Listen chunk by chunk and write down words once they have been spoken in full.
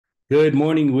Good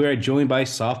morning. We are joined by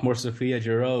sophomore Sophia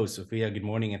Jarosz. Sophia, good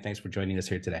morning, and thanks for joining us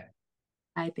here today.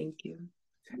 I thank you.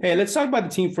 Hey, let's talk about the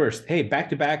team first. Hey,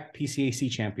 back-to-back PCAC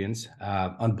champions,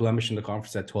 unblemished in the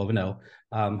conference at 12-0.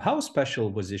 How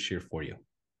special was this year for you?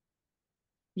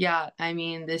 Yeah, I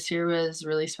mean, this year was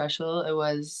really special. It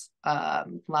was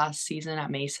last season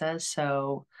at Mesa,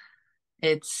 so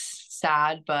it's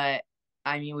sad, but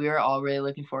I mean, we were all really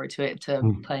looking forward to it to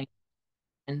Hmm. playing.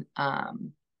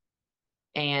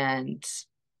 And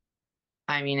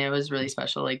I mean, it was really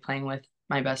special, like playing with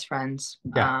my best friends.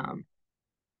 Yeah.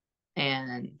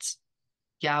 And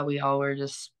yeah, we all were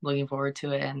just looking forward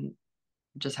to it and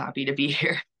just happy to be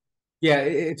here. Yeah,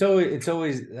 it's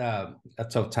always a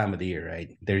tough time of the year,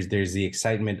 right? There's the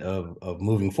excitement of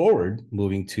moving forward,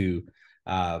 moving to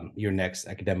your next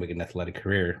academic and athletic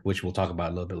career, which we'll talk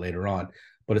about a little bit later on.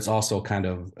 But it's also kind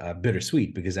of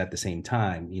bittersweet because at the same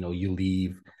time, you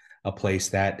leave a place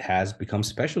that has become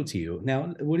special to you.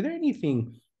 Now, were there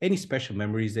any special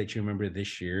memories that you remember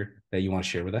this year that you want to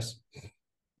share with us?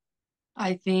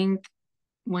 I think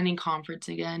winning conference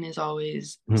again is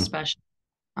always Mhm. special.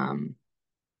 Um,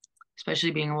 especially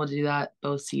being able to do that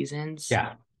both seasons.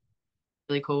 Yeah.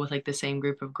 Really cool with like the same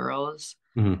group of girls.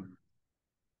 Mhm.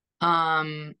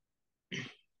 Um,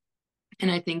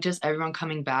 and I think just everyone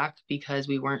coming back because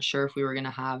we weren't sure if we were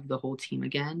gonna have the whole team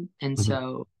again. And Mhm.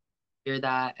 so hear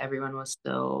that everyone was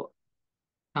still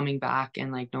coming back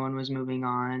and like no one was moving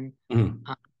on Mhm.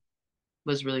 um,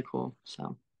 was really cool.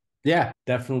 So Yeah,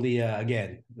 definitely.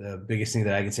 Again, the biggest thing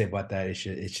that I can say about that is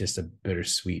it's just a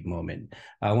bittersweet moment.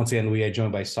 Once again, we are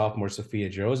joined by sophomore Sophia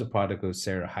Jarosz, a product of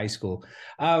Sarah High School.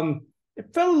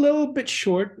 It fell a little bit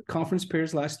short conference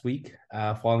pairs last week,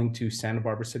 falling to Santa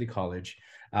Barbara City College,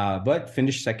 but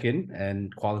finished second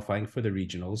and qualifying for the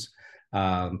regionals,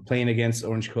 playing against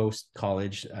Orange Coast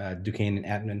College, Duquesne, and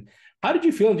Atman. How did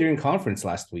you feel during conference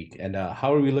last week, and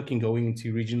how are we looking going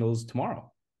into regionals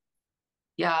tomorrow?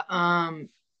 yeah,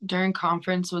 during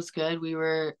conference was good. We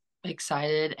were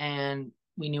excited and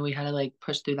we knew we had to like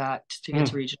push through that to get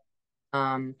to Mhm.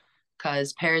 regional.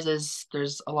 Because pairs is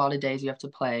there's a lot of days you have to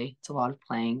play. It's a lot of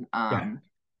playing. Yeah.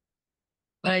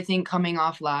 But I think coming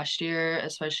off last year,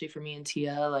 especially for me and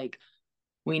Tia, like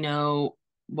we know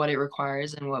what it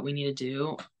requires and what we need to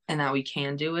do and that we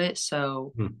can do it.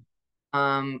 So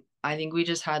Mhm. I think we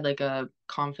just had like a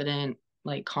confident,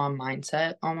 like calm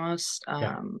mindset almost.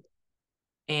 Yeah.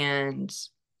 And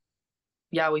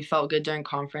yeah, we felt good during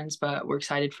conference, but we're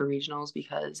excited for regionals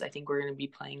because I think we're going to be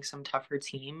playing some tougher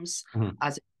teams Mhm.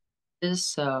 as it is.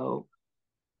 So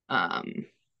um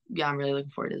yeah, I'm really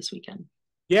looking forward to this weekend.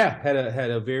 Yeah, had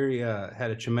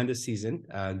a tremendous season,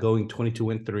 going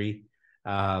 22-3.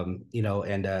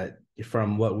 And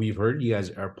from what we've heard, you guys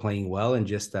are playing well, and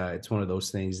just it's one of those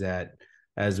things that,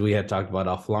 as we had talked about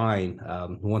offline,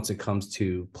 once it comes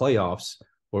to playoffs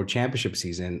or championship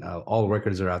season, all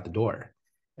records are out the door.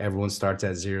 Everyone starts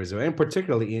at 0-0, and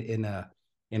particularly in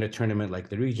a tournament like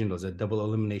the regionals, a double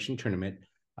elimination tournament,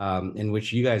 in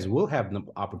which you guys will have the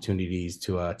opportunities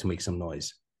to make some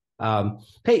noise.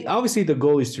 Hey, obviously the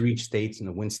goal is to reach states and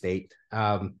to win state.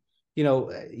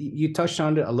 You touched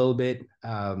on it a little bit.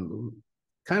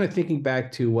 Kind of thinking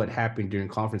back to what happened during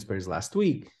conference pairs last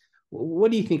week.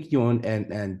 What do you think you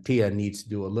and Tia needs to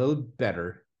do a little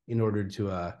better in order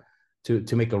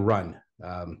to make a run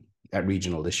at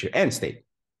regional this year and state?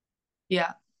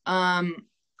 Yeah. Um,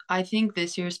 I think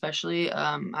this year, especially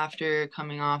after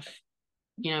coming off,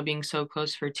 being so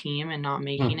close for team and not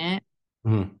making it,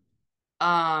 Mm-hmm.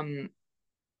 um,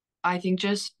 I think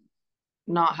just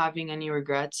not having any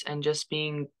regrets and just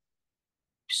being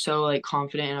so like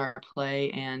confident in our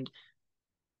play and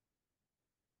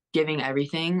giving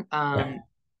everything. Yeah.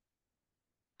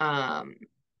 Um,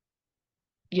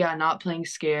 yeah, not playing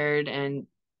scared and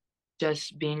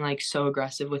just being like so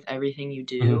aggressive with everything you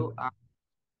do. Mm-hmm.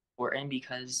 Important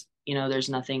because there's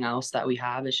nothing else that we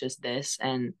have. It's just this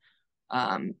and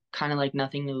kind of like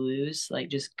nothing to lose, like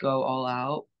just go all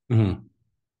out. Mm-hmm.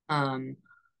 Um,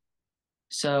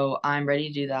 so I'm ready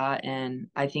to do that, and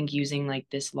I think using like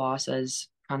this loss as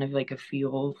kind of like a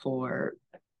fuel for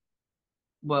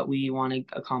what we want to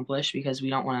accomplish because we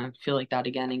don't want to feel like that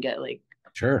again and get like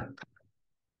Sure.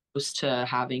 close to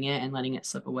having it and letting it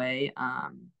slip away.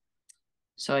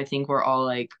 So I think we're all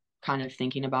like kind of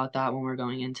thinking about that when we're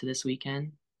going into this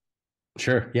weekend.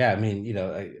 Sure. Yeah. I mean,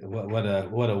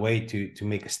 what a way to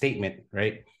make a statement,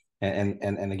 right?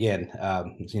 And again,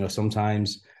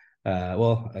 sometimes,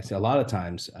 well, I say a lot of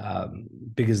times,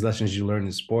 biggest lessons you learn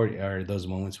in sport are those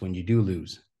moments when you do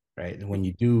lose, right? And when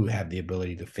you do have the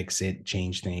ability to fix it,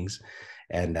 change things,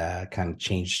 and kind of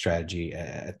change strategy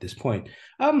at this point.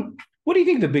 What do you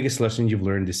think the biggest lesson you've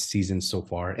learned this season so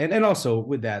far? And also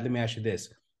with that, let me ask you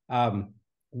this. Um,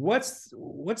 what's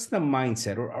the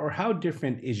mindset or how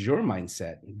different is your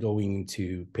mindset going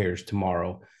into pairs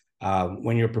tomorrow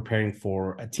when you're preparing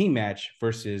for a team match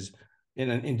versus in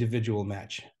an individual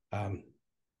match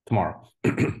tomorrow?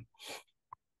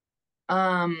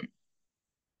 Um,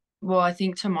 well, I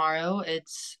think tomorrow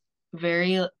it's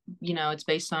very, it's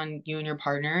based on you and your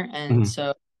partner. And Mhm,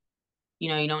 so, you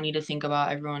don't need to think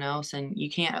about everyone else and you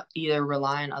can't either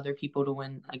rely on other people to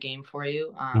win a game for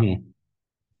you. mhm,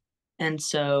 And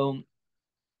so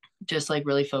just like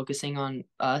really focusing on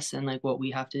us and like what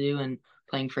we have to do and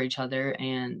playing for each other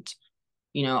and,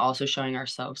 also showing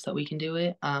ourselves that we can do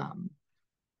it.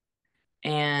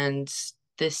 And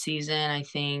this season, I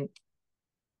think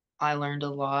I learned a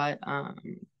lot,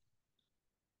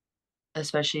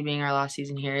 especially being our last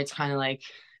season here. It's kind of like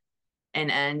an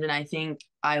end. And I think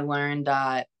I learned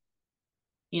that,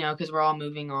 because we're all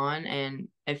moving on and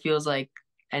it feels like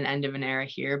an end of an era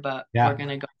here, but we're yeah. going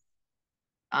to go.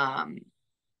 Um,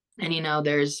 and,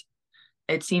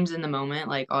 it seems in the moment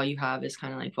like all you have is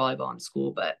kind of like volleyball in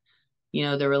school, but,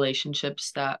 the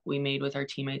relationships that we made with our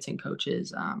teammates and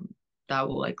coaches, that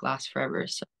will like last forever.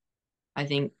 So I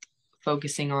think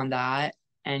focusing on that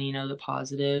and, the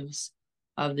positives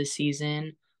of the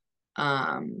season,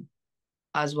 um,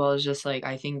 as well as just like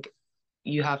I think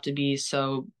you have to be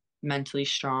so mentally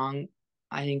strong.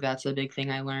 I think that's a big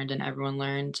thing I learned and everyone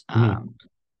learned. Mhm.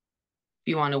 If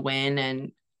you want to win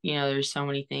and there's so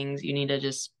many things you need to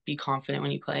just be confident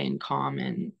when you play and calm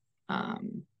and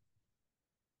um,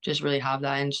 just really have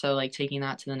that. And so like taking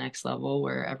that to the next level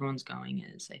where everyone's going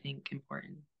is I think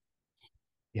important.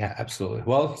 Yeah, absolutely.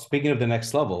 Well, speaking of the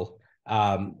next level,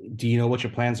 do you know what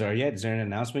your plans are yet? Is there an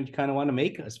announcement you kind of want to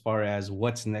make as far as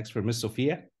what's next for Miss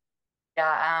Sophia?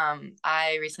 Yeah,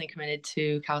 I recently committed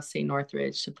to Cal State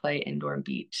Northridge to play indoor and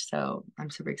beach, so I'm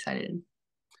super excited.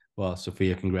 Well,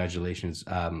 Sophia, congratulations.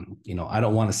 I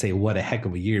don't want to say what a heck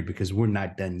of a year because we're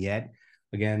not done yet.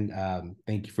 Again,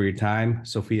 thank you for your time.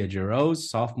 Sophia Jarosz,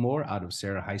 sophomore out of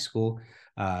Sarah High School,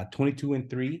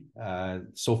 22-3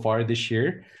 so far this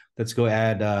year. Let's go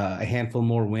add a handful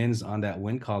more wins on that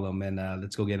win column and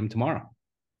let's go get them tomorrow.